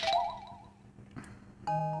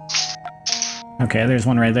 Okay, there's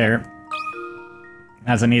one right there.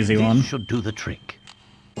 That's an easy one. This should do the trick.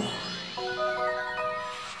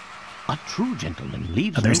 A true gentleman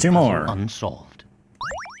leaves Oh, there's no two puzzle more. unsolved.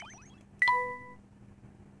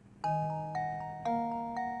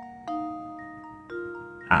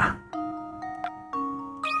 Ah.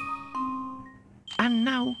 And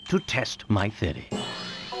now to test my theory.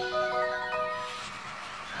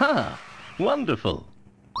 Ha! Wonderful.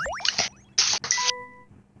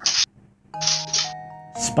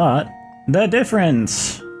 Spot the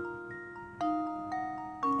difference.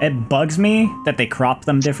 It bugs me that they crop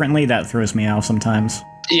them differently. That throws me off sometimes.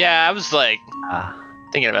 Yeah, I was like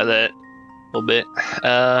thinking about that a little bit.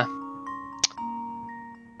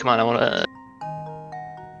 Come on, I wanna.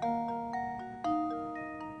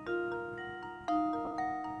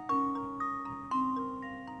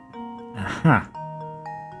 Huh.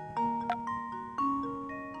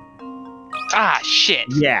 Ah, shit.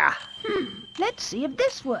 Yeah. Let's see if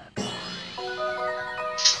this works.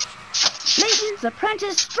 Layton's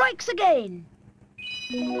apprentice strikes again.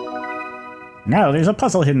 No, there's a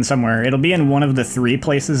puzzle hidden somewhere. It'll be in one of the 3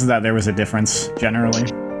 places that there was a difference, generally,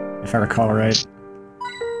 if I recall right.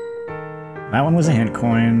 That one was a hint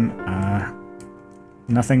coin.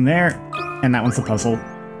 Nothing there. And that one's the puzzle.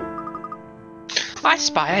 I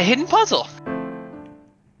spy a hidden puzzle.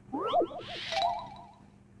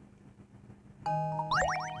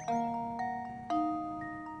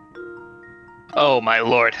 Oh my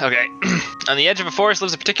lord, okay. On the edge of a forest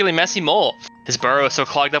lives a particularly messy mole. His burrow is so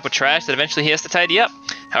clogged up with trash that eventually he has to tidy up.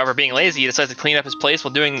 However, being lazy, he decides to clean up his place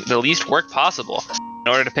while doing the least work possible. In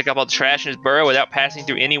order to pick up all the trash in his burrow without passing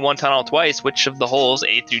through any one tunnel twice, which of the holes,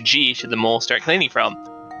 A through G, should the mole start cleaning from?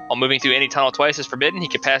 While moving through any tunnel twice is forbidden, he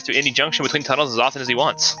can pass through any junction between tunnels as often as he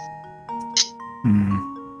wants.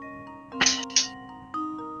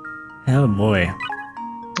 Oh boy.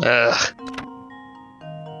 Ugh.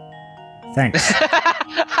 Thanks.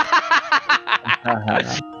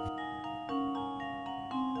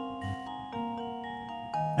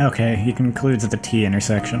 Okay, he concludes at the T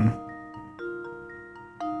intersection.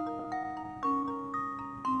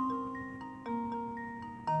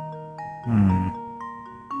 Not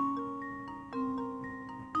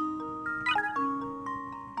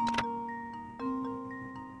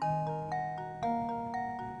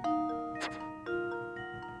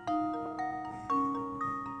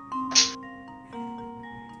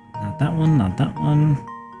that one, not that one.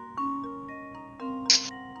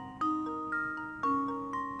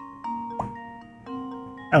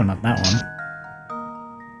 Oh, not that one.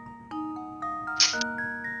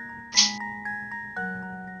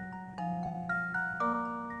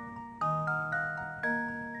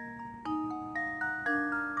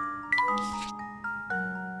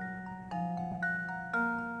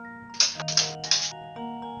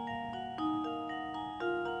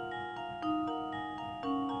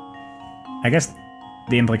 I guess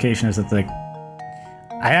the implication is that the...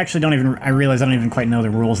 I actually don't even... I realize I don't even quite know the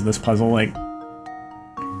rules of this puzzle, like...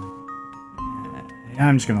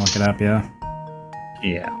 I'm just gonna look it up, yeah.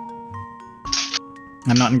 Yeah.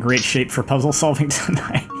 I'm not in great shape for puzzle solving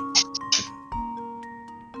tonight.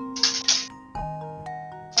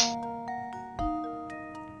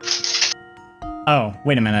 Oh,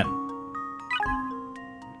 wait a minute.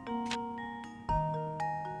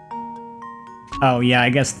 Oh, yeah, I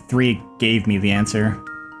guess 3 gave me the answer.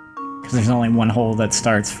 Because there's only one hole that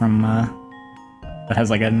starts from, that has,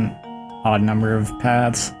 like, an odd number of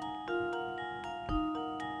paths.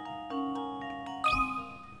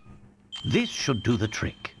 This should do the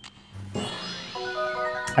trick.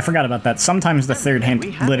 I forgot about that. Sometimes the third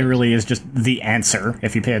hint literally is just the answer,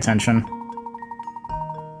 if you pay attention.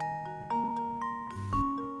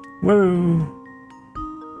 Woo!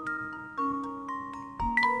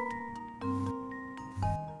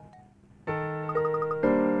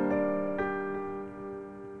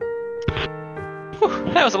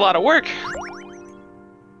 Whew, that was a lot of work.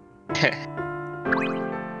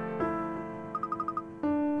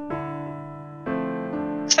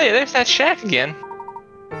 Hey, there's that shack again.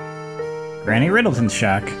 Granny Riddleton's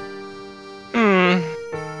shack.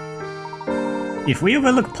 If we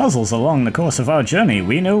overlook puzzles along the course of our journey,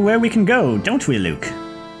 we know where we can go, don't we, Luke?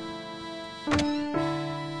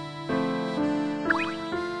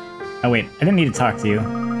 Oh wait, I didn't need to talk to you.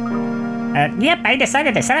 Yep, I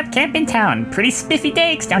decided to set up camp in town. Pretty spiffy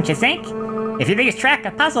digs, don't you think? If you lose track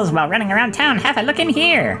of puzzles while running around town, have a look in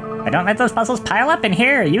here. But don't let those puzzles pile up in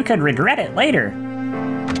here, or you could regret it later.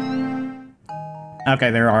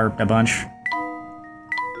 Okay, there are a bunch.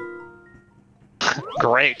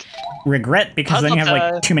 Great. Regret because then you have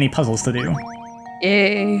like too many puzzles to do.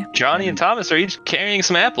 Yay. Johnny and Thomas are each carrying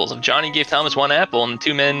some apples. If Johnny gave Thomas 1 apple, and the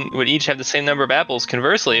 2 men would each have the same number of apples.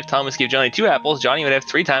 Conversely, if Thomas gave Johnny 2 apples, Johnny would have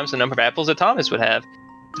 3 times the number of apples that Thomas would have.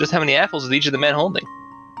 Just how many apples is each of the men holding?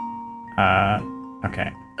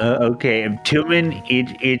 Okay. Okay, if 2 men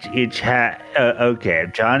each had... okay,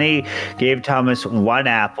 if Johnny gave Thomas 1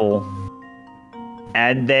 apple,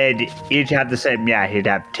 and then each have the same... Yeah, he'd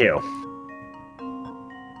have 2.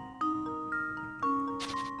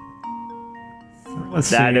 Let's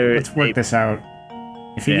see. Let's work this out.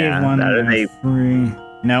 If you gave 1 and 3...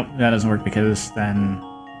 Nope, that doesn't work because then...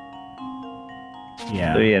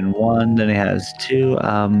 Yeah. 3 and 1, then he has 2.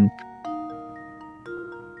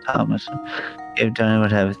 Thomas. If Johnny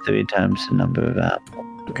would have 3 times the number of apples.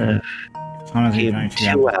 Okay. Thomas Give gave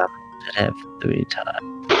 2 apples and have 3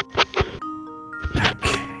 times.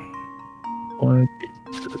 Okay. 4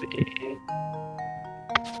 3.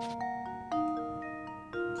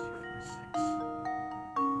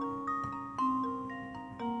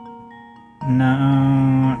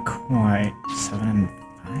 Not quite. 7 and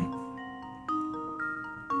 5?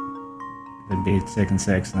 It'd be 6 and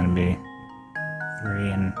 6, and then it'd be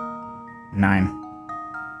 3 and 9.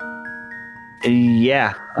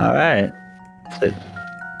 Yeah, alright. 6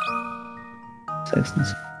 and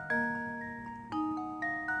 6.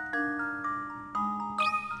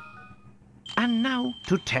 And now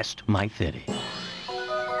to test my theory.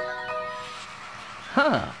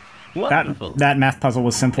 Huh. Wonderful. That math puzzle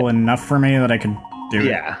was simple enough for me that I could do it.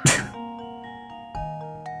 Yeah.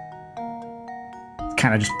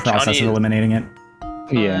 Kind of just process of eliminating it.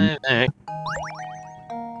 Yeah.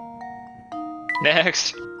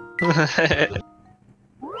 Next.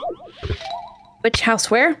 Which house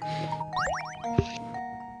where?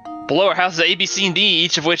 Below are houses A, B, C, and D,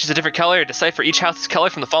 each of which is a different color. Decipher each house's color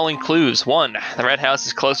from the following clues. 1. The red house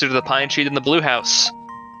is closer to the pine tree than the blue house.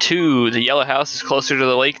 2. The yellow house is closer to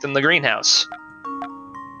the lake than the green house.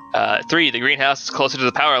 3. The green house is closer to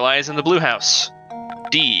the power lines than the blue house.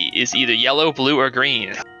 D is either yellow, blue, or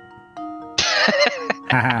green.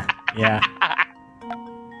 Haha, yeah.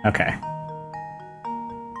 Okay.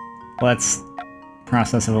 Let's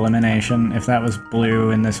process of elimination. If that was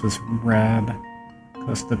blue and this was red,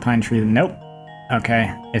 Close to the pine tree. Nope.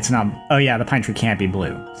 Okay, it's not. Oh yeah, the pine tree can't be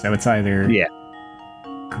blue, so it's either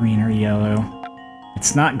green or yellow.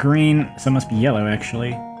 It's not green, so it must be yellow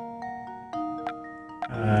actually.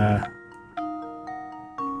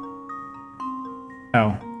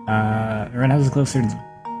 The red house is closer to the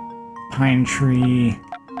pine tree.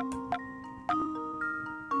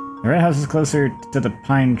 The red house is closer to the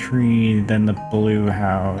pine tree than the blue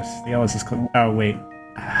house. The yellow house is close. Oh wait.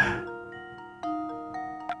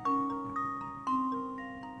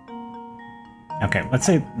 Okay, let's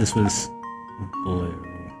say this was blue.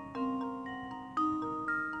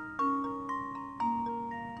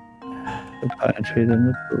 The pine tree, then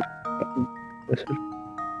the blue.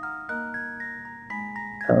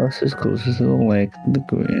 House is closest to the lake than the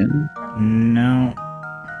green. No.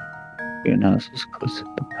 Greenhouse is closer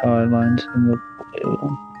to the power lines than the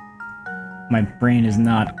blue. My brain is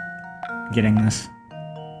not getting this.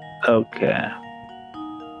 Okay.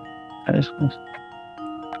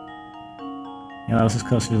 Yellow house is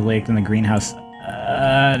closer to the lake than the greenhouse.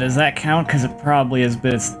 Does that count? Because it probably is,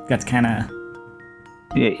 but that's kind of...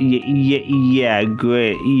 Yeah,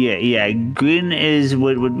 green is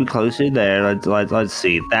would be closer there. Let's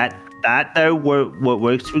see. That there what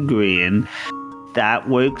works for green. That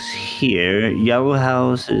works here. Yellow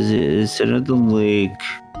house is center of the lake.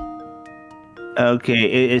 Okay,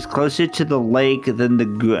 it's closer to the lake than the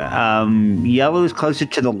yellow is closer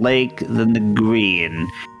to the lake than the green.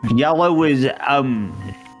 Yellow is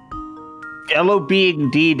yellow being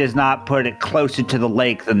D does not put it closer to the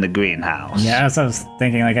lake than the greenhouse. Yeah, as I was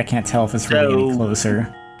thinking, like I can't tell if it's really any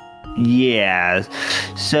closer. Yeah.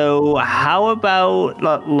 So how about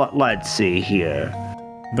let's see here.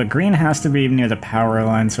 But green has to be near the power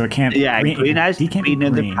line, so it can't... Yeah, green has to be near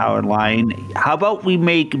the power line. How about we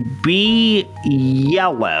make B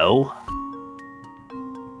yellow?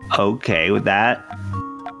 Okay, with that.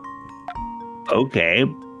 Okay,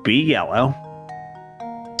 B yellow.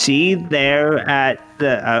 C there at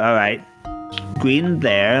the... alright. Green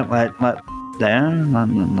there. Let's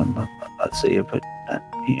see. Put that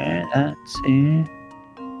here. Let's see.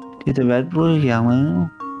 Do the red, blue, yellow.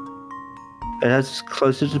 It has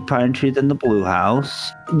closer to the pine tree than the blue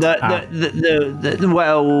house. Well...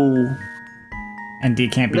 And D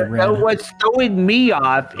can't be red. What's throwing me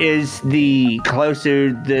off is the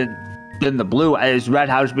closer than the blue, is red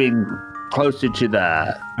house being closer to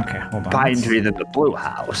the pine tree than the blue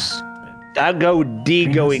house. I'll go D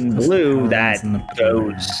going blue, that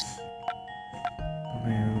goes...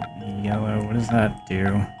 Blue, yellow, what does that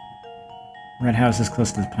do? Red house is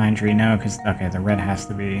close to the pine tree. No, because, okay, the red has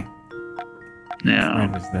to be... No.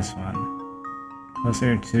 Red was this one.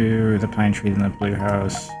 Closer to the pine tree than the blue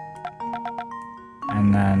house.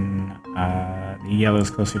 And then the yellow is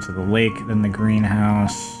closer to the lake than the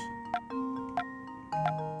greenhouse.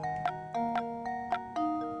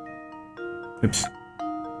 Oops.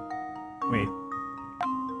 Wait.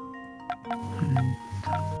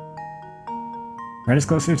 Red is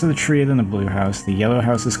closer to the tree than the blue house. The yellow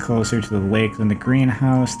house is closer to the lake than the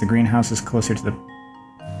greenhouse. The greenhouse is closer to the...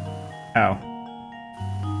 Oh.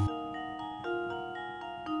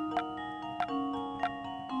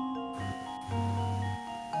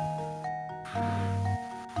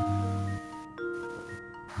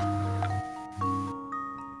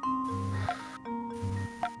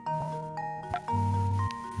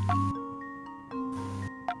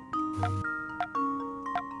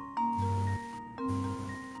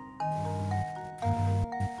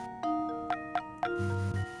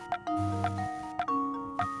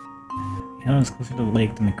 Yellow is closer to the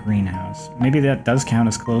lake than the greenhouse. Maybe that does count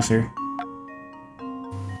as closer.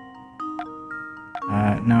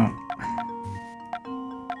 No.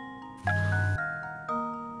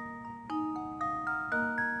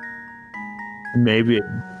 Maybe it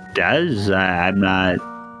does. I'm not...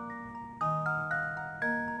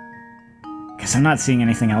 Because I'm not seeing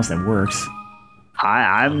anything else that works.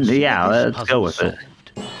 Yeah, let's go with it.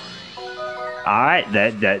 Alright,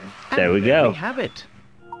 there we go. We have it.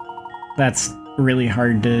 That's really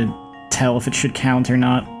hard to tell if it should count or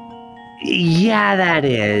not. Yeah, that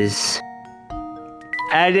is.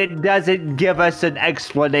 And it doesn't give us an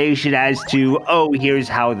explanation as to, oh, here's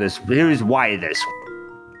why this.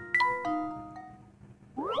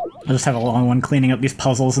 I'll just have a long one cleaning up these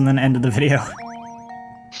puzzles and then end of the video.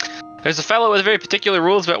 There's a fellow with very particular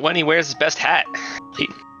rules about when he wears his best hat.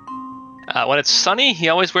 When it's sunny, he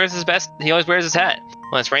always wears his hat.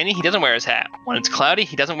 When it's rainy, he doesn't wear his hat. When it's cloudy,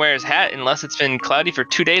 he doesn't wear his hat unless it's been cloudy for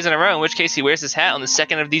 2 days in a row, in which case he wears his hat on the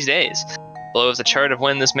second of these days. Below is a chart of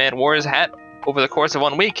when this man wore his hat over the course of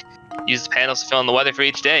 1 week. Use the panels to fill in the weather for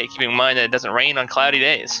each day, keeping in mind that it doesn't rain on cloudy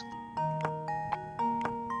days.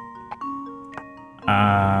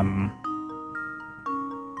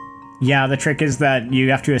 Yeah, the trick is that you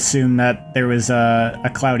have to assume that there was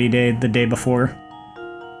a cloudy day the day before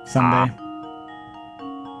Sunday.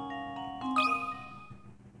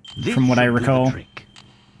 From what I recall.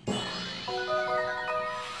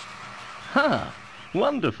 Huh.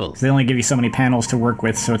 Wonderful. They only give you so many panels to work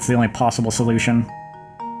with, so it's the only possible solution.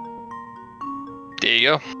 There you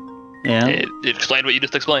go. Yeah. It explained what you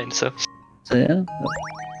just explained, so. So, yeah.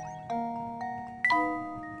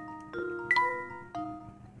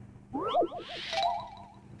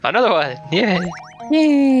 Another one! Yay!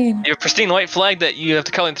 Yay. You have a pristine white flag that you have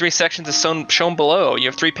to color in 3 sections as shown below. You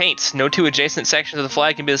have 3 paints. No 2 adjacent sections of the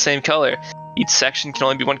flag can be the same color. Each section can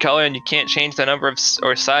only be 1 color, and you can't change the number of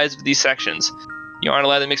or size of these sections. You aren't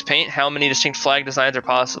allowed to mix paint. How many distinct flag designs are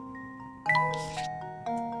possible?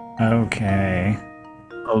 Okay.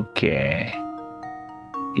 Okay.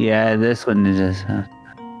 Yeah, this one is just...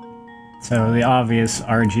 So the obvious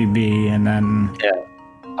RGB and then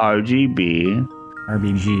RGB.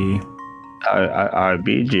 RBG.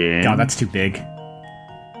 RBG. God, that's too big.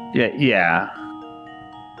 Yeah.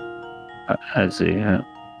 Let's see. Yeah.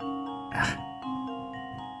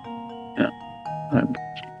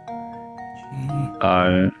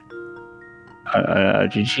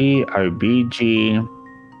 RGG, RBG,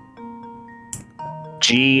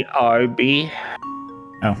 GRB.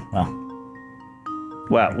 Oh,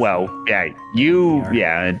 well. Well, yeah, you, GR.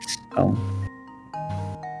 yeah, it's, oh.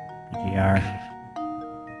 GR.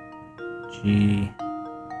 G.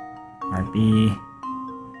 RB.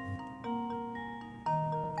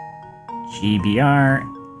 GBR.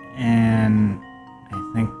 And I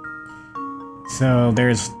think... So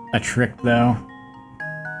there's a trick, though.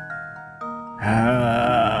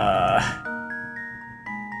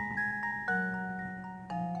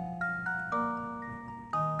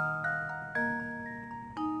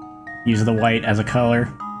 Use the white as a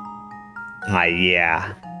color.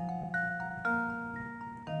 Yeah.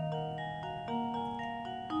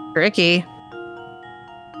 Tricky.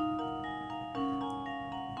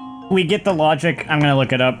 We get the logic. I'm gonna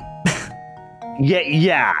look it up.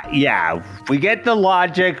 Yeah. We get the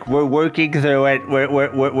logic. We're working through it.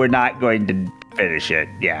 We're not going to finish it.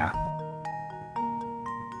 Yeah.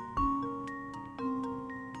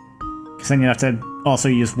 Because then you have to also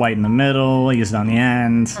use white in the middle, use it on the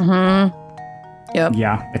end. Mm-hmm. Yep.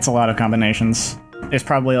 Yeah, it's a lot of combinations. It's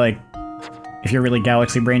probably like, if you're really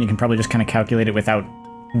Galaxy Brain, you can probably just kind of calculate it without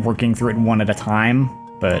working through it one at a time.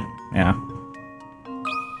 But, yeah.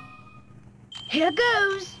 Here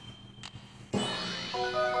goes.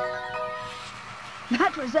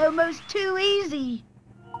 That was almost too easy.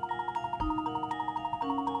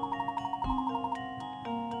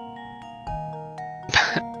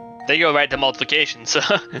 They go right to multiplication, so.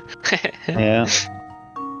 Yeah.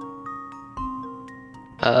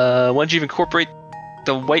 Once you've incorporated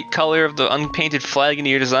the white color of the unpainted flag into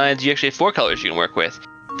your designs, you actually have 4 colors you can work with.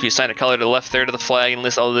 If you assign a color to the left third of the flag and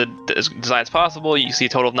list all the designs possible, you see a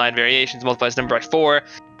total of 9 variations, multiplies the number by 4,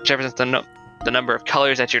 which represents the number of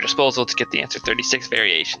colors at your disposal to get the answer 36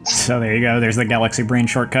 variations. So there you go, there's the Galaxy Brain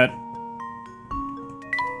shortcut.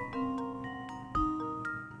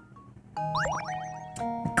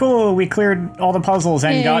 Cool, we cleared all the puzzles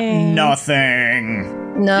and got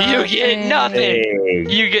nothing. No. You get nothing! Hey.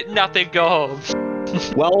 You get nothing, go home.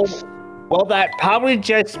 Well, that probably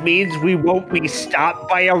just means we won't be stopped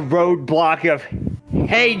by a roadblock of,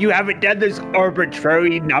 hey, you haven't done this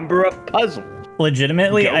arbitrary number of puzzles.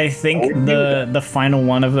 Legitimately, I think the final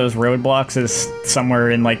one of those roadblocks is somewhere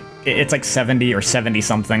in like, it's like 70 or 70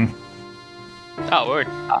 something. Oh, word.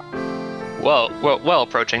 Well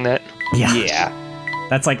approaching that. Yeah.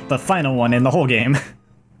 That's like the final one in the whole game.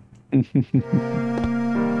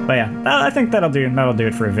 But yeah, I think that'll do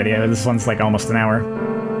it for a video. This one's like almost an hour.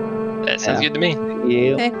 That sounds good to me.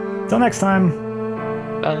 Yeah. Okay. Till next time.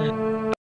 Bye.